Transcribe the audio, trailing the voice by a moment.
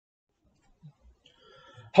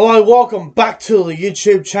Hello, welcome back to the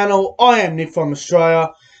YouTube channel. I am Nick from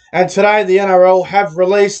Australia, and today the NRL have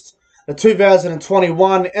released the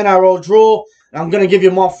 2021 NRL draw. I'm going to give you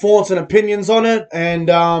my thoughts and opinions on it, and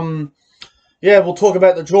yeah, we'll talk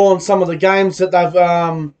about the draw and some of the games that they've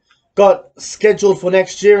got scheduled for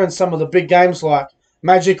next year, and some of the big games like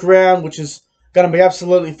Magic Round, which is going to be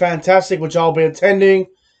absolutely fantastic, which I'll be attending.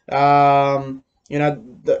 You know,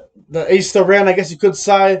 the Easter round, I guess you could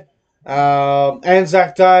say.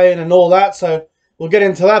 Anzac Day and all that, so we'll get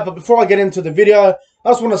into that. But before I get into the video, I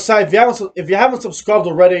just want to say, if you haven't subscribed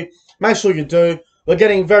already, make sure you do. We're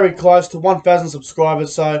getting very close to 1,000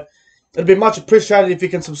 subscribers, so it'd be much appreciated if you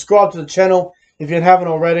can subscribe to the channel if you haven't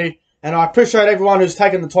already. And I appreciate everyone who's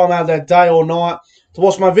taken the time out of their day or night to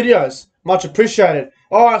watch my videos. Much appreciated.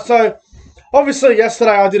 Alright, so obviously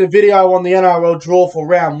yesterday I did a video on the NRL draw for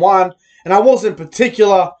round 1, and I wasn't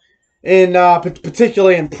particularly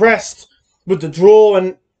impressed with the draw.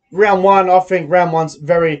 And round 1, I think round 1's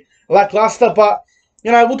very lackluster. But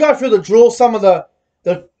you know, we'll go through the draw, some of the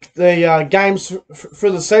games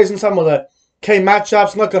through the season, some of the key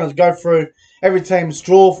matchups. I'm not going to go through every team's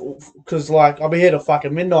draw because, like, I'll be here till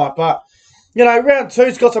fucking midnight. But you know, round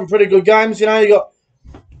 2's got some pretty good games. You know, you got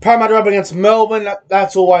Parramatta up against Melbourne.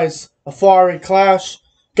 That's always a fiery clash.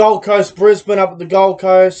 Gold Coast, Brisbane up at the Gold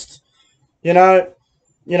Coast. You know,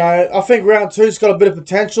 I think round 2's got a bit of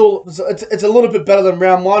potential. It's a little bit better than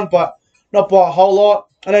round 1, but not by a whole lot.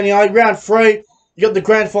 And then, you know, round 3, you got the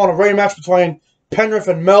grand final rematch between Penrith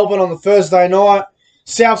and Melbourne on the Thursday night.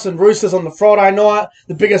 Souths and Roosters on the Friday night.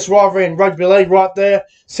 The biggest rivalry in rugby league right there.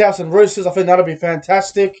 Souths and Roosters, I think that'll be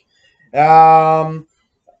fantastic. Queensland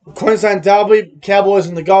Derby, Cowboys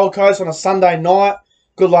and the Gold Coast on a Sunday night.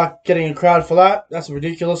 Good luck getting a crowd for that. That's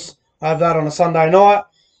ridiculous. I have that on a Sunday night.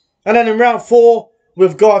 And then in round 4,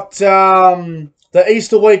 we've got the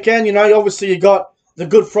Easter weekend. You know, obviously you got the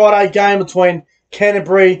Good Friday game between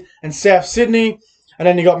Canterbury and South Sydney. And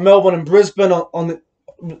then you got Melbourne and Brisbane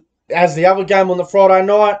as the other game on the Friday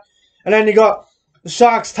night. And then you got the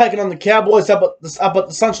Sharks taking on the Cowboys up at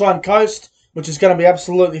the Sunshine Coast, which is going to be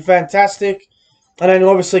absolutely fantastic. And then you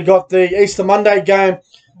obviously got the Easter Monday game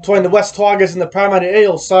between the West Tigers and the Parramatta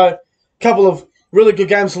Eels. So a couple of really good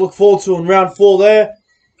games to look forward to in round 4 there.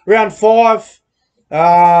 Round 5,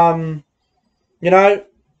 you know,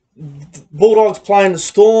 Bulldogs playing the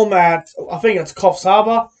Storm at, I think it's Coffs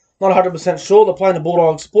Harbour. Not 100% sure. They're playing the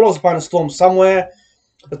Bulldogs. Bulldogs are playing the Storm somewhere.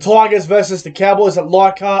 The Tigers versus the Cowboys at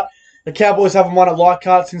Leichhardt. The Cowboys haven't won at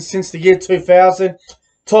Leichhardt since the year 2000.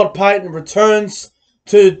 Todd Payten returns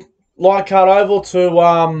to Leichhardt Oval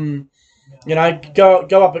to, you know,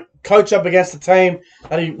 go up, coach up against the team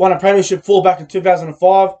that he won a premiership for back in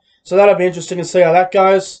 2005. So that'll be interesting to see how that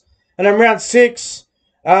goes. And then round 6,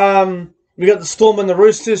 we got the Storm and the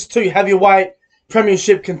Roosters, 2 heavyweight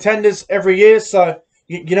premiership contenders every year. So,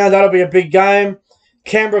 you know, that'll be a big game.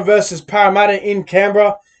 Canberra versus Parramatta in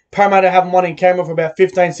Canberra. Parramatta haven't won in Canberra for about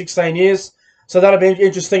 15, 16 years. So that'll be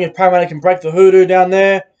interesting if Parramatta can break the hoodoo down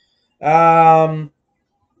there.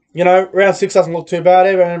 You know, round 6 doesn't look too bad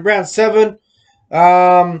either. And round 7,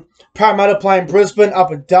 Parramatta playing Brisbane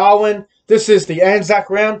up at Darwin. This is the Anzac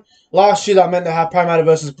round. Last year they meant to have Parramatta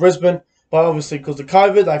versus Brisbane, but obviously because of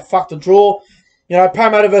COVID, they fucked the draw. You know,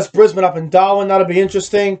 Parramatta versus Brisbane up in Darwin, that'll be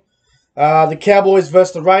interesting. The Cowboys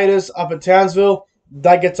versus the Raiders up at Townsville.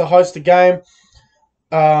 They get to host the game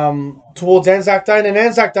towards Anzac Day. And then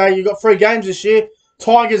Anzac Day, you've got 3 games this year.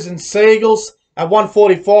 Tigers and Seagulls at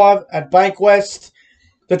 1:45 at Bankwest.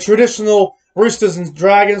 The traditional Roosters and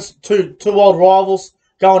Dragons, two old rivals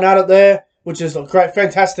going at it there, which is a great,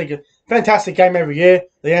 fantastic game every year,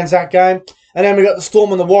 the Anzac game. And then we got the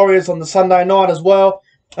Storm and the Warriors on the Sunday night as well.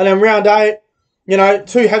 And then round 8, you know,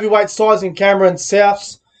 2 heavyweight sides in Canberra and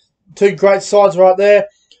Souths. 2 great sides right there.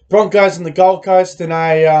 Broncos and the Gold Coast in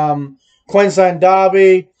a Queensland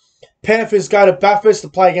Derby. Panthers go to Bathurst to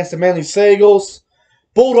play against the Manly Seagulls.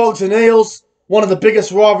 Bulldogs and Eels, one of the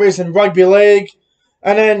biggest rivalries in rugby league.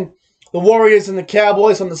 And then the Warriors and the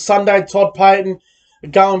Cowboys on the Sunday. Todd Payten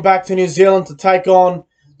going back to New Zealand to take on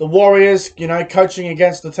the Warriors, you know, coaching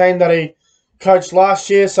against the team that he coached last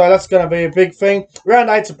year. So that's going to be a big thing. Round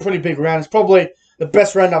 8's a pretty big round. It's probably the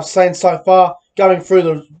best round I've seen so far going through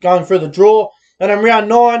the draw. And then round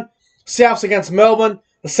 9, Souths against Melbourne,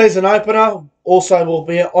 the season opener. Also will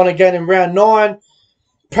be on again in round 9.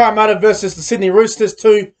 Parramatta versus the Sydney Roosters,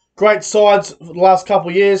 2 great sides for the last couple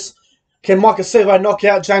of years. Can Micah Sevo knock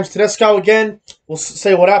out James Tedesco again? We'll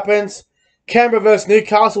see what happens. Canberra versus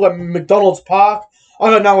Newcastle at McDonald's Park. I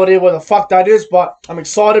got no idea where the fuck that is, but I'm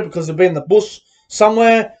excited because it'll be in the bush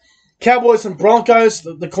somewhere. Cowboys and Broncos,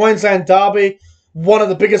 the Queensland Derby. one of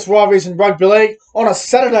the biggest rivalries in rugby league on a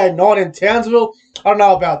Saturday night in Townsville. I don't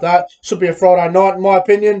know about that. Should be a Friday night, in my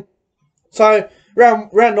opinion. So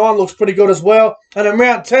round 9 looks pretty good as well. And then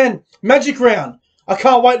round 10, Magic Round. I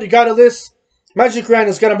can't wait to go to this. Magic Round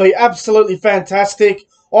is going to be absolutely fantastic.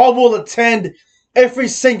 I will attend every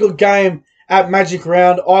single game at Magic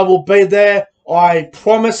Round. I will be there. I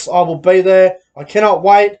promise I will be there. I cannot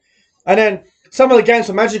wait. And then some of the games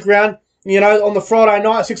for Magic Round, you know, on the Friday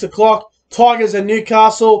night at 6 o'clock, Tigers in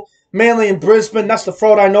Newcastle, Manly in Brisbane. That's the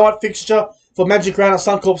Friday night fixture for Magic Round at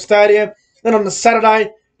Suncorp Stadium. Then on the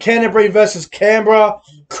Saturday, Canterbury versus Canberra,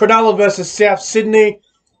 Cronulla versus South Sydney,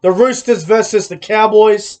 the Roosters versus the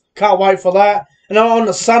Cowboys. Can't wait for that. And then on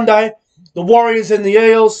the Sunday, the Warriors and the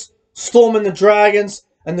Eels, Storm and the Dragons,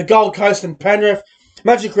 and the Gold Coast and Penrith.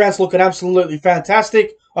 Magic Round's looking absolutely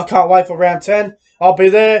fantastic. I can't wait for round 10. I'll be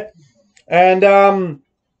there. And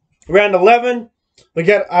round 11, we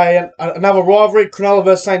get another rivalry, Cronulla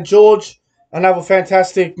versus St. George. Another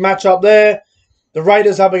fantastic matchup there. The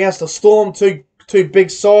Raiders up against the Storm, two big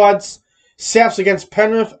sides. Souths against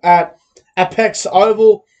Penrith at Apex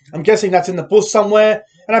Oval. I'm guessing that's in the bush somewhere.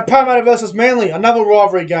 And then Parramatta versus Manly, another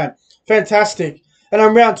rivalry game. Fantastic. And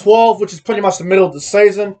then round 12, which is pretty much the middle of the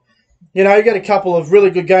season. You know, you get a couple of really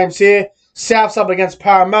good games here. Souths up against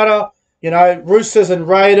Parramatta. You know, Roosters and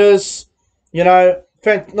Raiders. You know,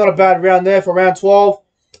 not a bad round there for round 12.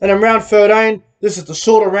 And then round 13, this is the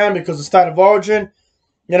shorter round because of State of Origin.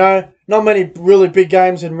 You know, not many really big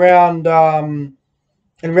games in round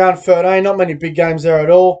 13. Not many big games there at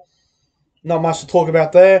all. Not much to talk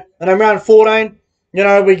about there. And then round 14, you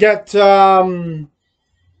know, we get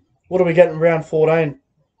what do we get in round 14?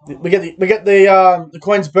 We get the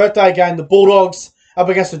Queen's birthday game, the Bulldogs up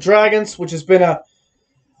against the Dragons, which has been a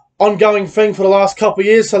ongoing thing for the last couple of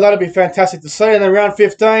years, so that'll be fantastic to see. And then round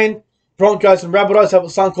 15, Broncos and Rabbitohs up at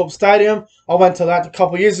Suncorp Stadium. I went to that a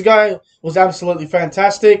couple of years ago. It was absolutely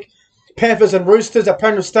fantastic. Panthers and Roosters at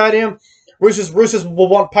Penrith Stadium. Roosters will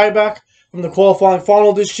want payback from the qualifying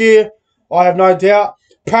final this year. I have no doubt.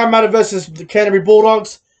 Parramatta versus the Canterbury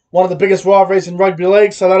Bulldogs. One of the biggest rivalries in rugby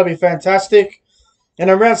league, so that'll be fantastic. And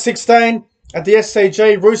in round 16, at the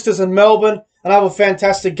SCG, Roosters and Melbourne. Another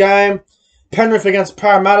fantastic game. Penrith against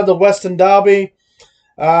Parramatta, the Western Derby.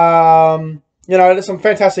 You know, there's some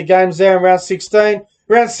fantastic games there in round 16.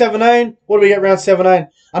 Round 17, what do we get round 17?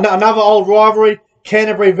 Another old rivalry,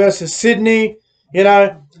 Canterbury versus Sydney. You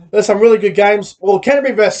know, there's some really good games. Well,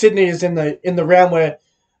 Canterbury versus Sydney is in the round where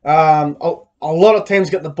a lot of teams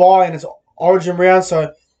get the bye and it's Origin round,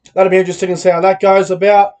 so that'll be interesting to see how that goes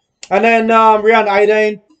about. And then round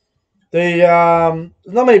 18, there's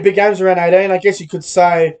not many big games around 18. I guess you could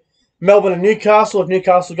say Melbourne and Newcastle. If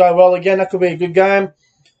Newcastle go well again, that could be a good game.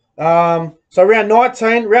 So round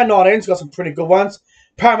 19's got some pretty good ones.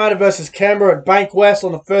 Parramatta versus Canberra at Bankwest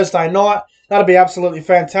on the Thursday night. That'll be absolutely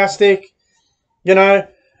fantastic. You know,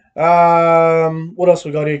 what else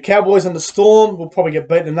we got here? Cowboys and the Storm. We'll probably get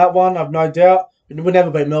beaten in that one, I've no doubt. We'll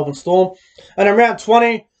never beat Melbourne Storm. And then round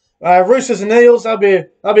 20, Roosters and Eels. That'll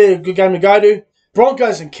be a good game to go to.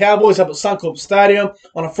 Broncos and Cowboys up at Suncorp Stadium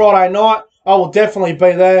on a Friday night. I will definitely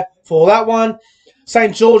be there for that one.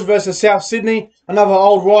 St. George versus South Sydney. Another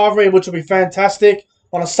old rivalry, which will be fantastic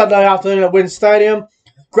on a Saturday afternoon at WIN Stadium.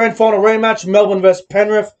 Grand final rematch, Melbourne versus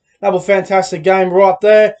Penrith. Another fantastic game right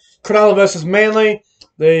there. Cronulla versus Manly.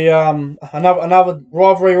 Another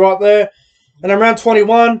rivalry right there. And then round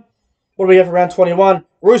 21, what do we have for round 21?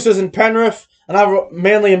 Roosters and Penrith. Another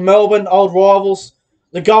Manly and Melbourne, old rivals.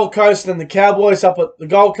 The Gold Coast and the Cowboys up at the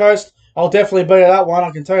Gold Coast. I'll definitely be at that one,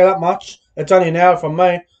 I can tell you that much. It's only an hour from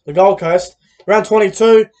me, the Gold Coast. Round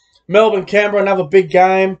 22, Melbourne, Canberra, another big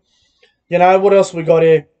game. You know, what else we got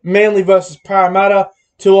here? Manly versus Parramatta,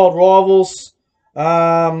 two old rivals.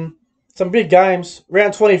 Some big games.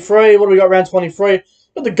 Round 23, what do we got round 23?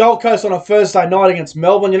 Got the Gold Coast on a Thursday night against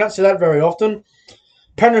Melbourne. You don't see that very often.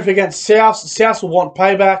 Penrith against Souths. Souths will want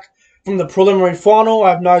payback from the preliminary final, I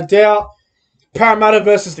have no doubt. Parramatta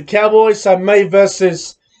versus the Cowboys, so me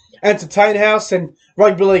versus Entertain House and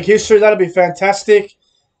rugby league history. That'll be fantastic.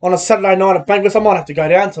 On a Saturday night at Bankwest, I might have to go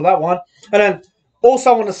down to that one. And then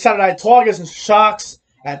also on a Saturday, Tigers and Sharks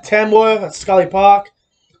at Tamworth at Scully Park.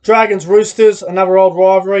 Dragons, Roosters, another old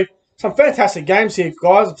rivalry. Some fantastic games here,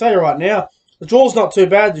 guys. I'll tell you right now. The draw's not too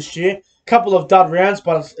bad this year. Couple of dud rounds,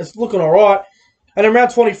 but it's looking all right. And in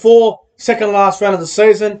round 24, second last round of the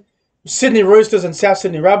season, Sydney Roosters and South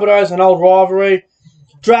Sydney Rabbitohs, an old rivalry.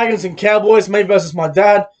 Dragons and Cowboys, me versus my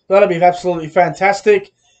dad. That'll be absolutely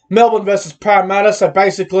fantastic. Melbourne versus Parramatta, so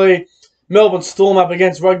basically Melbourne Storm up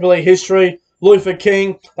against rugby league history. Luther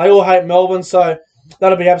King, they all hate Melbourne, so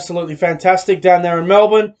that'll be absolutely fantastic down there in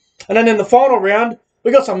Melbourne. And then in the final round,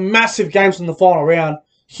 we got some massive games in the final round.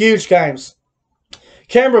 Huge games.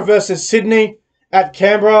 Canberra versus Sydney at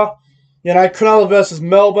Canberra. You know, Cronulla versus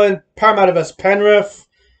Melbourne. Parramatta versus Penrith.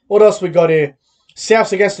 What else we got here?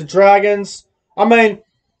 Souths against the Dragons. I mean,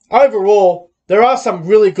 overall, there are some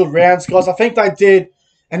really good rounds, guys. I think they did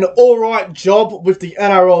an alright job with the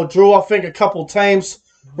NRL draw. I think a couple teams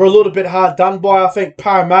were a little bit hard done by. I think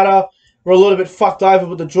Parramatta were a little bit fucked over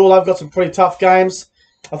with the draw. They've got some pretty tough games.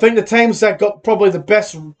 I think the teams that got probably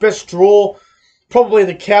the best draw, probably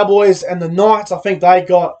the Cowboys and the Knights. I think they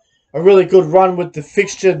got a really good run with the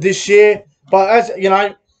fixture this year. But as you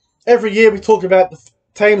know, every year we talk about the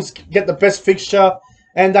teams get the best fixture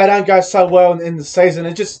and they don't go so well in the season.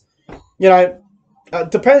 It just, you know,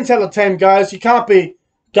 depends how the team goes. You can't be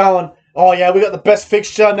going, oh yeah, we got the best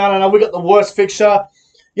fixture. No, we got the worst fixture.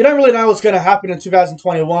 You don't really know what's going to happen in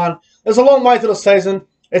 2021. There's a long way to the season.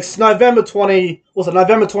 It's November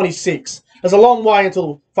 26th. There's a long way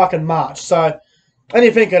until fucking March. So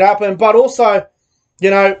anything could happen. But also,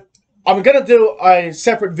 you know, I'm going to do a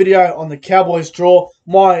separate video on the Cowboys draw,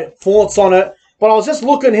 my thoughts on it. But I was just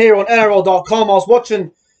looking here on NRL.com. I was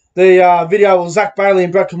watching the video with Zach Bailey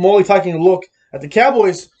and Brett Kamali taking a look at the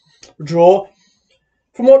Cowboys draw.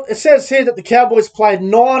 From what it says here that the Cowboys played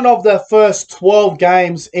 9 of their first 12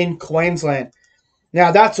 games in Queensland.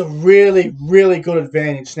 Now, that's a really, really good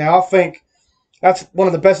advantage. Now, I think that's one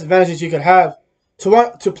of the best advantages you could have.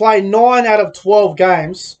 To play 9 out of 12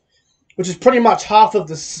 games, which is pretty much half of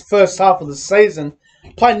the first half of the season,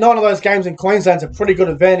 play 9 of those games in Queensland is a pretty good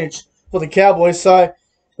advantage for the Cowboys. So,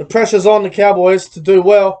 the pressure's on the Cowboys to do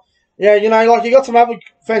well. Yeah, you know, like you got some other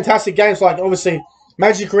fantastic games, like obviously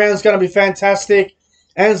Magic Round's going to be fantastic.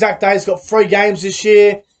 Anzac Day's got 3 games this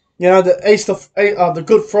year. You know, the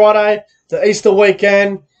Good Friday, the Easter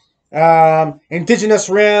weekend, Indigenous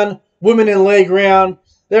round, Women in League round.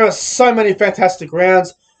 There are so many fantastic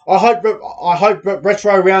rounds. I hope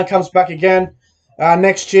Retro round comes back again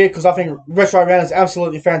next year because I think Retro round is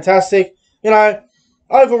absolutely fantastic. You know,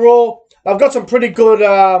 overall, I've got some pretty good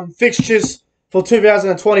fixtures for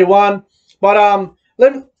 2021. But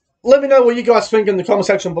let me know what you guys think in the comment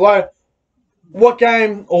section below. What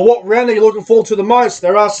game or what round are you looking forward to the most?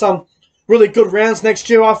 There are some really good rounds next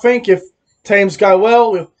year, I think, if teams go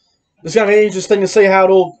well. It's going to be interesting to see how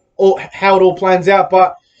it all plans out.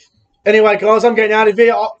 But anyway, guys, I'm getting out of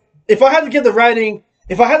here. If I had to give the rating,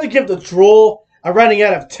 if I had to give the draw a rating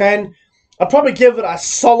out of 10, I'd probably give it a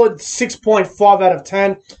solid 6.5 out of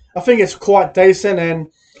 10. I think it's quite decent, and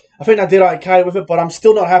I think I did okay with it, but I'm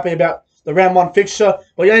still not happy about the round 1 fixture.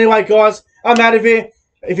 But anyway, guys, I'm out of here.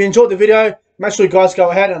 If you enjoyed the video, make sure you guys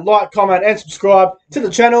go ahead and like, comment, and subscribe to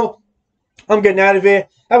the channel. I'm getting out of here.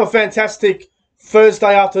 Have a fantastic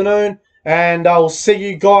Thursday afternoon, and I will see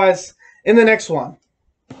you guys in the next one.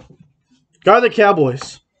 Go the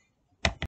Cowboys.